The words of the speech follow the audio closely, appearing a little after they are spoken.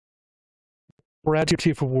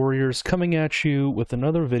BHRT for Warriors coming at you with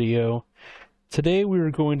another video. Today we are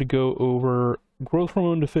going to go over growth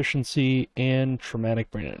hormone deficiency and traumatic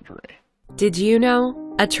brain injury. Did you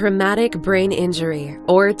know? A traumatic brain injury,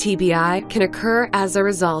 or TBI, can occur as a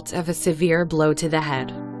result of a severe blow to the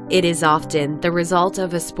head. It is often the result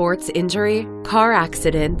of a sports injury, car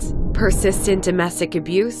accident, persistent domestic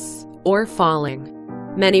abuse, or falling.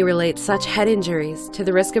 Many relate such head injuries to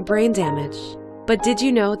the risk of brain damage. But did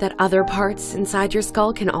you know that other parts inside your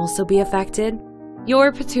skull can also be affected?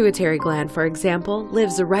 Your pituitary gland, for example,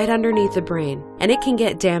 lives right underneath the brain, and it can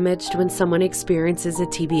get damaged when someone experiences a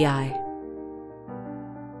TBI.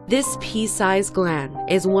 This pea-sized gland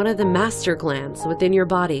is one of the master glands within your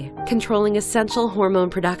body, controlling essential hormone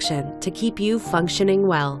production to keep you functioning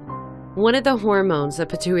well. One of the hormones the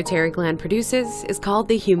pituitary gland produces is called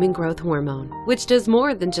the human growth hormone, which does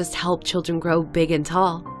more than just help children grow big and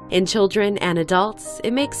tall. In children and adults,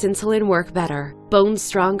 it makes insulin work better, bones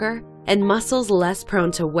stronger, and muscles less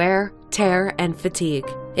prone to wear, tear, and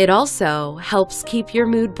fatigue. It also helps keep your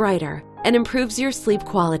mood brighter and improves your sleep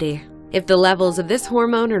quality. If the levels of this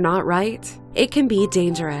hormone are not right, it can be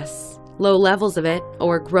dangerous. Low levels of it,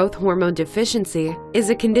 or growth hormone deficiency, is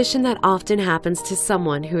a condition that often happens to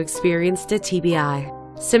someone who experienced a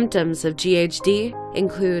TBI. Symptoms of GHD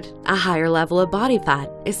include a higher level of body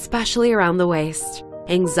fat, especially around the waist,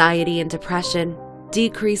 anxiety and depression,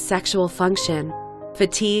 decreased sexual function,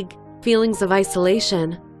 fatigue, feelings of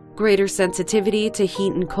isolation, greater sensitivity to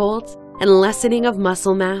heat and cold, and lessening of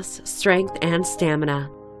muscle mass, strength, and stamina.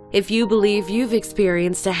 If you believe you've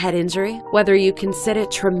experienced a head injury, whether you consider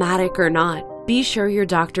it traumatic or not, be sure your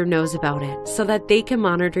doctor knows about it so that they can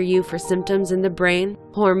monitor you for symptoms in the brain,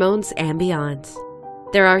 hormones, and beyond.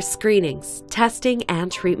 There are screenings, testing,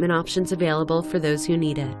 and treatment options available for those who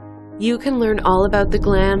need it. You can learn all about the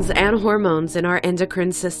glands and hormones in our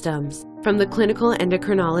endocrine systems from the clinical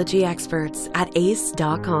endocrinology experts at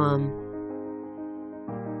ace.com.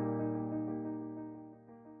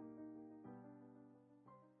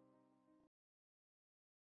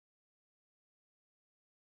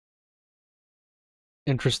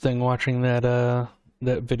 Interesting watching that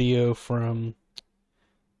video from,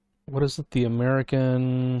 what is it, the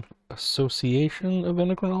American Association of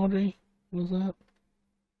Endocrinology? What is that?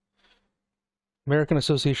 American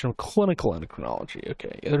Association of Clinical Endocrinology.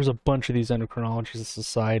 Okay, there's a bunch of these endocrinology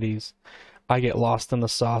societies. I get lost in the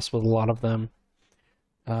sauce with a lot of them.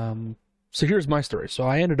 So here's my story. So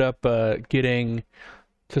I ended up getting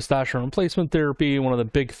testosterone replacement therapy. One of the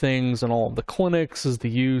big things in all of the clinics is the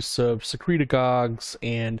use of secretagogues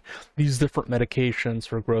and these different medications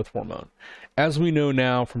for growth hormone. As we know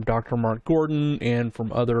now from Dr. Mark Gordon and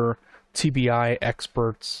from other TBI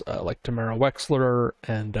experts like Tamara Wexler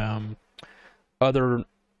and other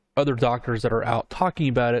doctors that are out talking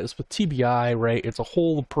about it, is with TBI, right? It's a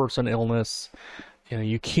whole person illness. You know,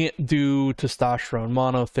 you can't do testosterone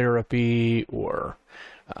monotherapy or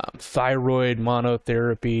thyroid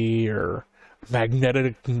monotherapy or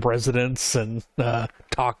magnetic resonance and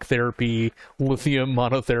talk therapy, lithium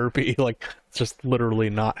monotherapy. Like, it's just literally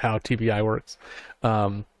not how TBI works.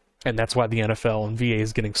 And that's why the NFL and VA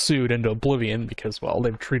is getting sued into oblivion, because, well,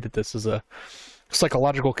 they've treated this as a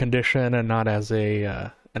psychological condition and not as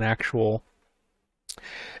a an actual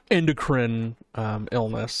endocrine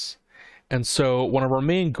illness. And so one of our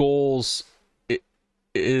main goals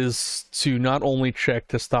is to not only check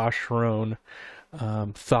testosterone,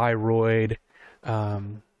 thyroid,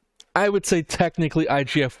 I would say technically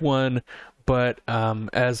IGF-1, but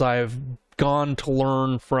as I've gone to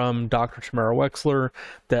learn from Dr. Tamara Wexler,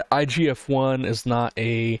 that IGF-1 is not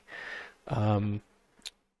a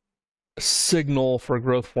signal for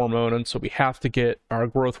growth hormone, and so we have to get our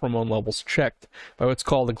growth hormone levels checked by what's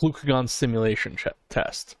called a glucagon stimulation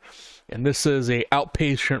test. And this is a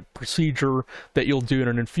outpatient procedure that you'll do in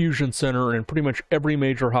an infusion center, and pretty much every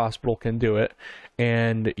major hospital can do it.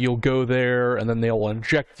 And you'll go there, and then they'll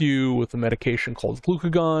inject you with a medication called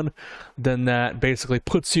glucagon. Then that basically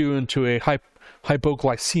puts you into a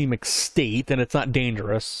hypoglycemic state, and it's not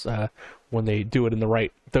dangerous when they do it in the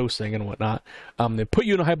right dosing and whatnot. They put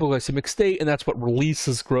you in a hypoglycemic state, and that's what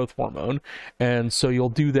releases growth hormone. And so you'll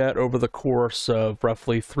do that over the course of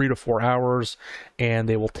roughly 3 to 4 hours, and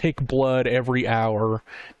they will take blood every hour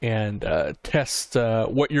and test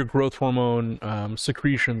what your growth hormone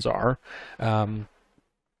secretions are.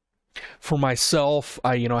 For myself,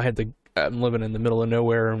 I'm living in the middle of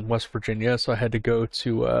nowhere in West Virginia, so I had to go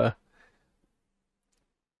to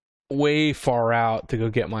way far out to go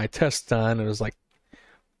get my test done. It was like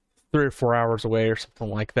 3 or 4 hours away or something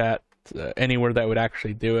like that. anywhere that would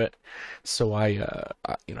actually do it. So I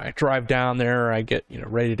drive down there, I get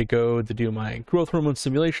ready to go to do my growth hormone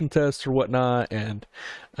stimulation test or whatnot, and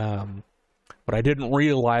what I didn't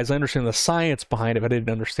realize, I understand the science behind it, but I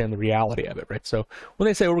didn't understand the reality of it, right? So when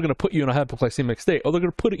they say, we're going to put you in a hypoglycemic state, they're going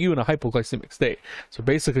to put you in a hypoglycemic state. So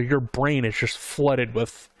basically your brain is just flooded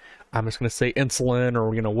with, I'm just going to say insulin,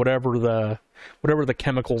 or whatever the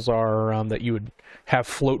chemicals are that you would have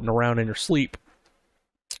floating around in your sleep.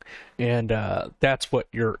 And that's what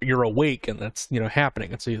you're awake, and that's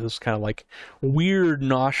happening. And so this kind of like weird,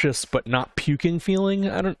 nauseous but not puking feeling.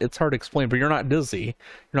 It's hard to explain, but you're not dizzy,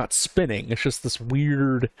 you're not spinning. It's just this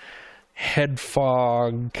weird head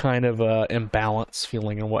fog kind of imbalance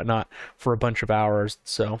feeling and whatnot for a bunch of hours.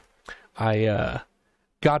 So I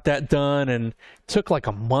got that done, and it took like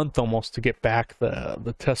a month almost to get back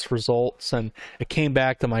the test results, and it came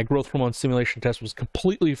back that my growth hormone stimulation test was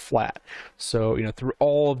completely flat. So through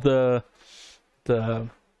all of the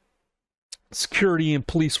security and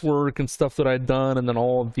police work and stuff that I'd done, and then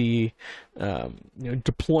all of the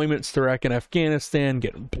deployments through Iraq and Afghanistan,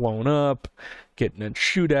 getting blown up, getting in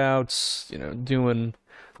shootouts, doing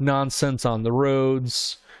nonsense on the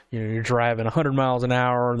roads. You're driving 100 miles an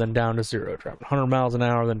hour, then down to zero. Driving 100 miles an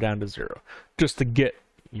hour, then down to zero. Just to get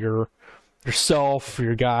yourself,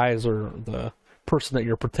 your guys, or the person that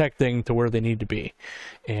you're protecting to where they need to be.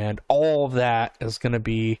 And all of that is going to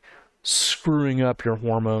be screwing up your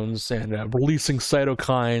hormones and releasing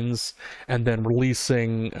cytokines, and then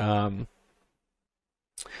releasing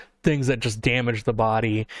things that just damage the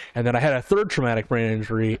body. And then I had a third traumatic brain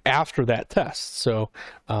injury after that test. So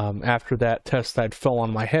after that test, I'd fell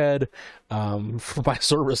on my head for my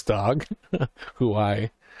service dog, who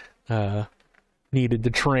I needed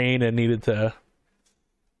to train and needed to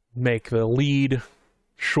make the lead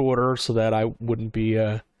shorter so that I wouldn't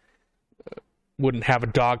have a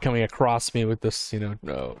dog coming across me with this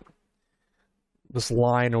this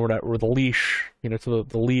line or whatever, or the leash to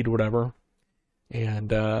the lead or whatever. And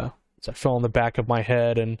so I fell on the back of my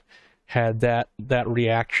head and had that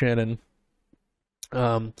reaction.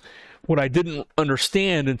 And what I didn't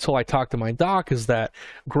understand until I talked to my doc is that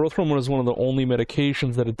growth hormone is one of the only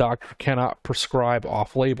medications that a doctor cannot prescribe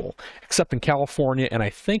off-label, except in California, and I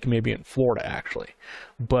think maybe in Florida actually.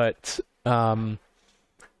 But you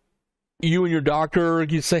and your doctor,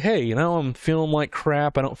 you say, hey, I'm feeling like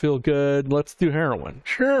crap, I don't feel good, let's do heroin.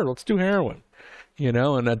 Sure, let's do heroin.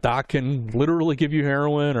 And a doc can literally give you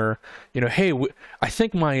heroin, or hey, I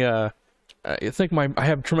think I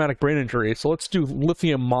have traumatic brain injury, so let's do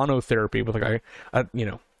lithium monotherapy with like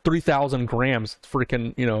 3,000 grams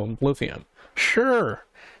freaking lithium. Sure,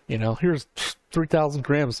 here's 3,000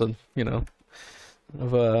 grams of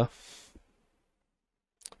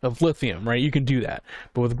of lithium, right? You can do that.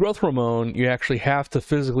 But with growth hormone, you actually have to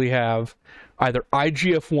physically have either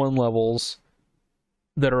IGF-1 levels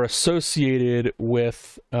that are associated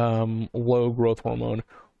with low growth hormone,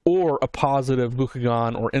 or a positive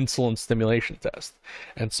glucagon or insulin stimulation test.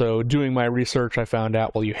 And so doing my research, I found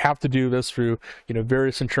out, well, you have to do this through,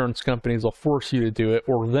 various insurance companies will force you to do it,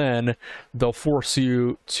 or then they'll force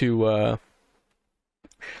you to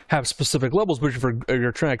have specific levels. But if you're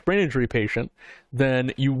a traumatic brain injury patient,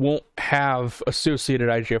 then you won't have associated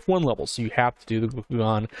IGF-1 levels. So you have to do the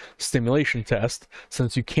glucagon stimulation test,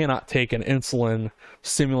 since you cannot take an insulin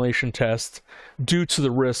stimulation test due to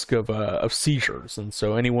the risk of seizures. And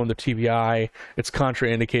so anyone with TBI, it's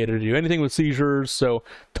contraindicated to do anything with seizures. So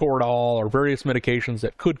Toradol or various medications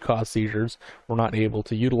that could cause seizures, we're not able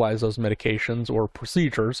to utilize those medications or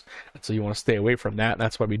procedures. And so you want to stay away from that. And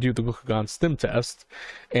that's why we do the glucagon stim test.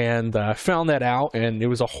 And I found that out, and it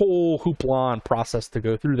was a whole hoopla and process to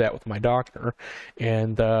go through that with my doctor.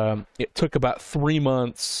 And it took about 3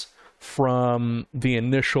 months from the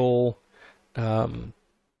initial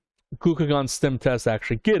glucagon stim test to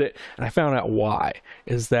actually get it. And I found out why.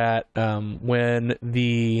 Is that when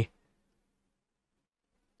the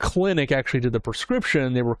clinic actually did the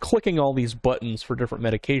prescription, they were clicking all these buttons for different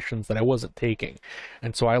medications that I wasn't taking.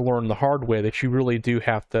 And so I learned the hard way that you really do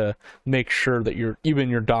have to make sure that even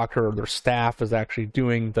your doctor or their staff is actually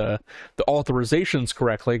doing the authorizations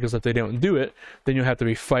correctly, because if they don't do it, then you'll have to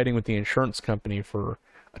be fighting with the insurance company for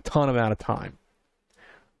a ton amount of time.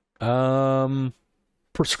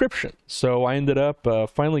 Prescription. So I ended up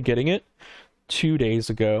finally getting it 2 days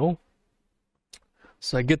ago.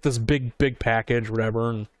 So I get this big package, whatever,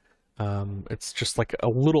 and it's just like a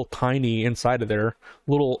little tiny inside of there.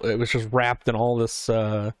 It was just wrapped in all this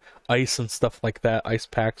ice and stuff like that, ice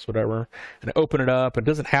packs, whatever. And I open it up. It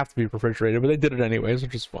doesn't have to be refrigerated, but they did it anyways,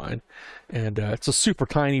 which is fine. And it's a super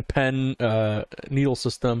tiny pen needle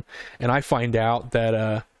system. And I find out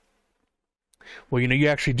that Well, you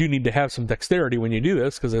actually do need to have some dexterity when you do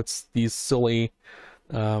this, because it's these silly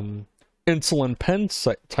insulin pen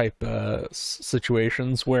type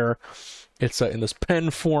situations where it's in this pen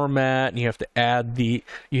format, and you have to add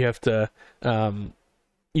um,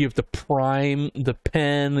 you have to prime the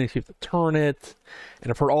pen, you have to turn it. And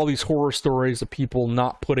I've heard all these horror stories of people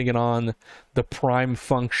not putting it on the prime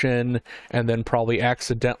function, and then probably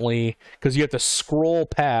accidentally, because you have to scroll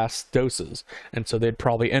past doses, and so they'd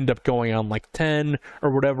probably end up going on like 10 or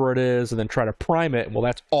whatever it is, and then try to prime it. Well,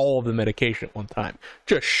 that's all of the medication at one time,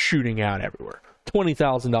 just shooting out everywhere.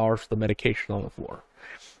 $20,000 for the medication on the floor.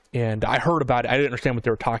 And I heard about it. I didn't understand what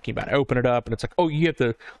they were talking about. I open it up, and it's like, oh, you have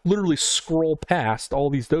to literally scroll past all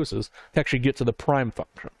these doses to actually get to the prime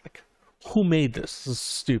function. Like, who made this? This is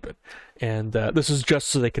stupid. And this is just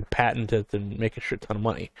so they could patent it and make a shit ton of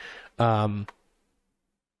money. And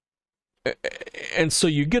so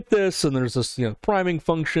you get this, and there's this, priming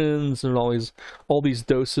functions, and all these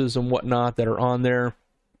doses and whatnot that are on there.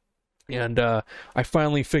 And I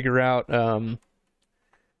finally figure out,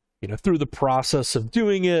 through the process of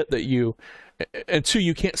doing it, that and two,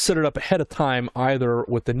 you can't set it up ahead of time either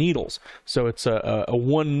with the needles. So it's a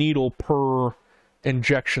one needle per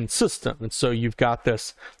injection system. And so you've got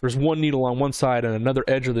there's one needle on one side and another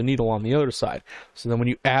edge of the needle on the other side. So then when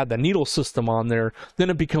you add the needle system on there,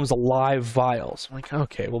 then it becomes a live vial. So I'm like,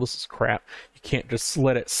 okay, well, this is crap. You can't just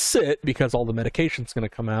let it sit, because all the medication's going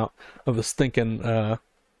to come out of the stinking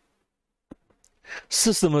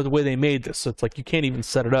system of the way they made this. So it's like you can't even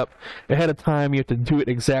set it up ahead of time. You have to do it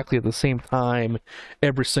exactly at the same time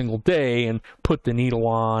every single day, and put the needle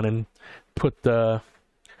on, and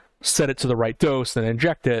set it to the right dose and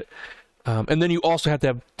inject it. And then you also have to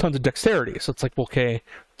have tons of dexterity. So it's like, well, okay,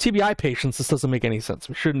 TBI patients, this doesn't make any sense.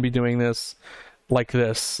 We shouldn't be doing this like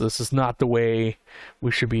this. This is not the way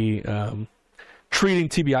we should be treating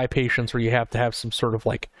TBI patients, where you have to have some sort of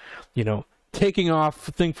taking off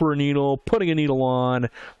a thing for a needle, putting a needle on,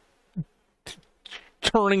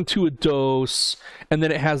 turning to a dose, and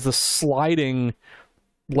then it has the sliding,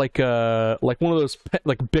 like one of those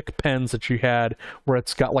like Bic pens that you had, where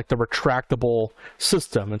it's got like the retractable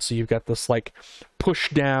system, and so you've got this like push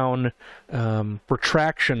down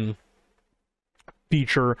retraction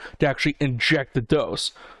feature to actually inject the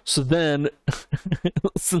dose. So then,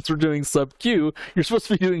 since we're doing sub-Q, you're supposed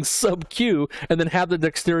to be doing sub-Q, and then have the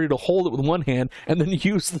dexterity to hold it with one hand, and then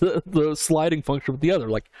use the sliding function with the other.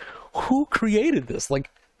 Like, who created this? Like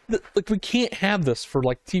we can't have this for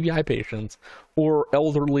like TBI patients or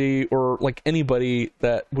elderly or like anybody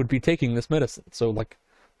that would be taking this medicine. So like,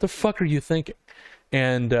 the fuck are you thinking?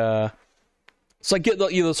 And so I get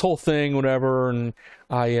this whole thing, whatever, and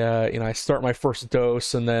I start my first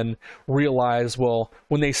dose, and then realize, well,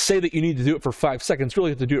 when they say that you need to do it for 5 seconds, really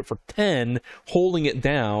have to do it for 10, holding it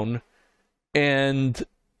down, and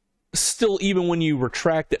still, even when you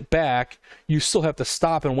retract it back, you still have to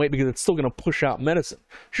stop and wait, because it's still going to push out medicine.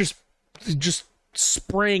 Just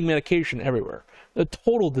spraying medication everywhere. A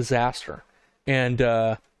total disaster. And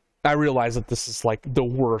I realize that this is like the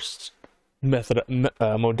worst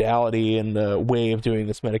modality and the way of doing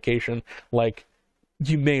this medication. Like,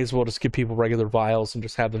 you may as well just give people regular vials and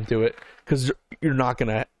just have them do it, because you're not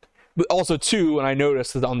gonna. But also too, and I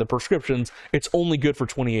noticed that on the prescriptions, it's only good for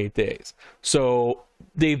 28 days. So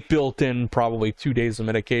they've built in probably 2 days of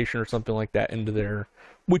medication or something like that into there,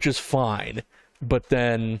 which is fine. But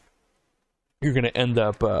then you're going to end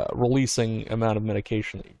up releasing amount of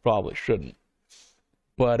medication that you probably shouldn't.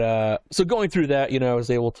 But so going through that, I was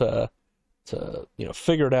able to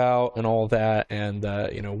figure it out and all that, and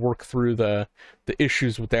work through the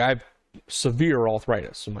issues with I have severe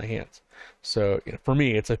arthritis in my hands. So for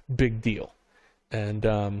me, it's a big deal, and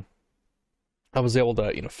I was able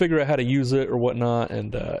to figure out how to use it or whatnot,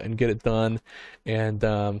 and get it done. And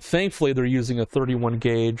thankfully, they're using a 31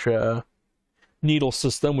 gauge needle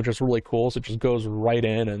system, which is really cool. So it just goes right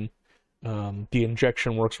in, and the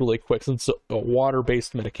injection works really quick. Since it's a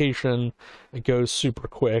water-based medication, it goes super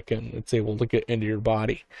quick, and it's able to get into your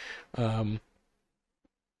body.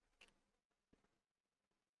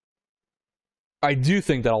 I do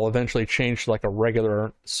think that I'll eventually change to like a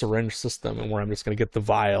regular syringe system, and where I'm just going to get the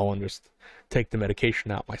vial and just take the medication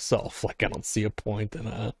out myself. Like, I don't see a point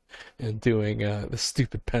in doing this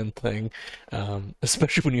stupid pen thing,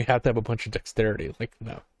 especially when you have to have a bunch of dexterity. Like,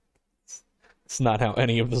 no, it's not how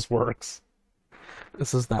any of this works.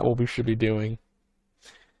 This is not what we should be doing.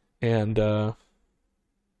 And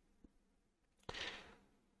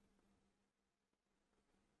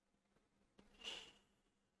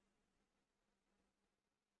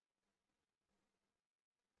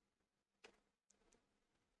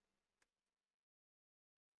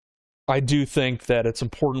I do think that it's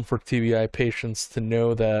important for TBI patients to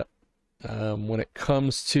know that when it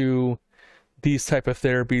comes to these type of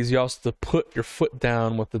therapies, you also have to put your foot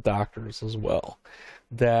down with the doctors as well.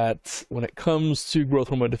 That when it comes to growth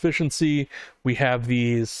hormone deficiency, we have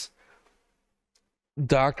these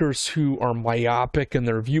doctors who are myopic in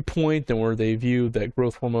their viewpoint and where they view that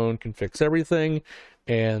growth hormone can fix everything,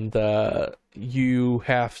 and you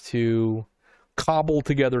have to cobble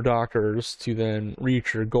together doctors to then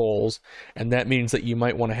reach your goals. And that means that you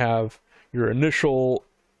might want to have your initial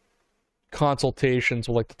consultations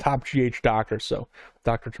with like the top GH doctors, so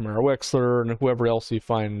Dr. Tamara Wexler and whoever else you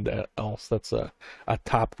find else that's a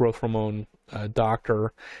top growth hormone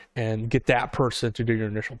doctor, and get that person to do your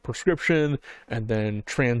initial prescription and then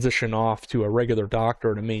transition off to a regular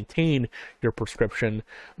doctor to maintain your prescription,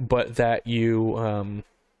 but that you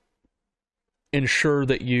ensure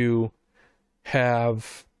that you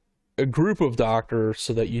have a group of doctors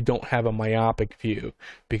so that you don't have a myopic view,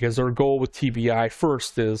 because our goal with TBI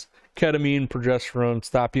first is ketamine, progesterone,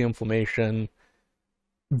 stop the inflammation,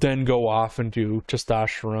 then go off and do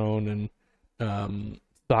testosterone and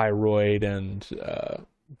thyroid and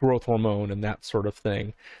growth hormone and that sort of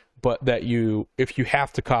thing. But that you, if you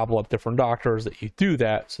have to cobble up different doctors, that you do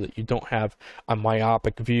that so that you don't have a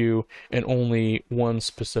myopic view and only one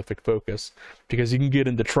specific focus, because you can get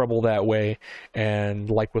into trouble that way.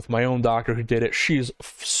 And like with my own doctor who did it, she's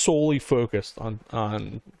solely focused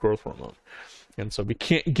on growth hormone. And so we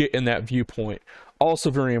can't get in that viewpoint.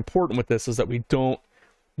 Also very important with this is that we don't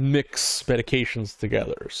mix medications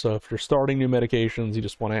together. So if you're starting new medications, you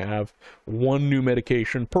just want to have one new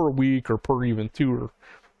medication per week or per even 2 or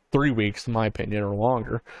 3 weeks, in my opinion, or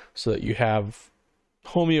longer, so that you have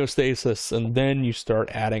homeostasis, and then you start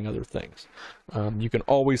adding other things. You can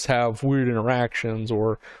always have weird interactions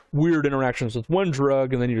or weird interactions with one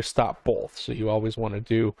drug, and then you just stop both. So you always want to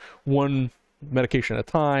do one medication at a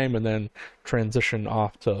time and then transition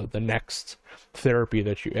off to the next therapy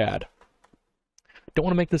that you add. Don't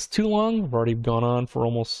want to make this too long. I've already gone on for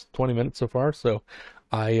almost 20 minutes so far, so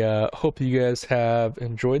I hope you guys have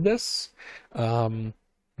enjoyed this.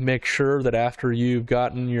 Make sure that after you've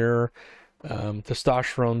gotten your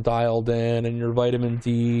testosterone dialed in and your vitamin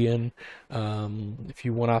D, and if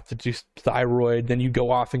you want off to do thyroid, then you go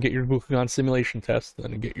off and get your glucagon stimulation test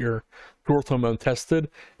and get your growth hormone tested,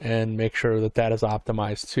 and make sure that that is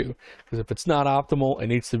optimized too, because if it's not optimal, it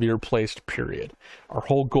needs to be replaced, period. Our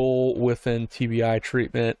whole goal within TBI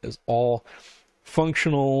treatment is all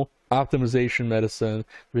functional optimization medicine.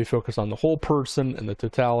 We focus on the whole person and the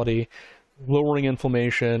totality, lowering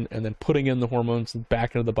inflammation, and then putting in the hormones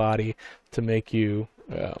back into the body to make you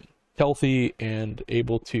healthy and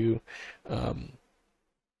able to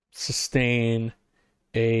sustain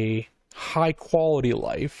a high quality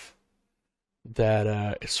life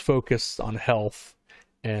that is focused on health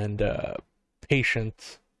and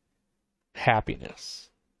patient happiness,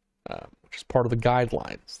 which is part of the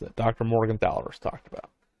guidelines that Dr. Morgenthaler's talked about.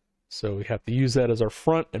 So we have to use that as our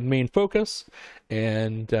front and main focus.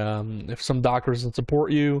 And if some doctor doesn't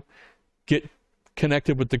support you, get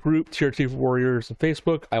connected with the group TRT for Warriors on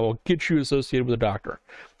Facebook. I will get you associated with a doctor.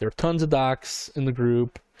 There are tons of docs in the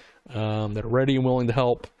group that are ready and willing to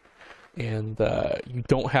help. And you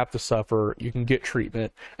don't have to suffer. You can get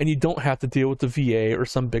treatment, and you don't have to deal with the VA or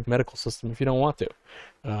some big medical system if you don't want to.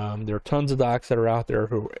 There are tons of docs that are out there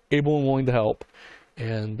who are able and willing to help,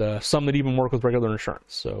 and some that even work with regular insurance.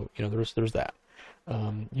 So, you know, there's that.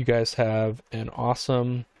 You guys have an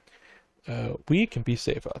awesome week, and be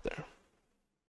safe out there.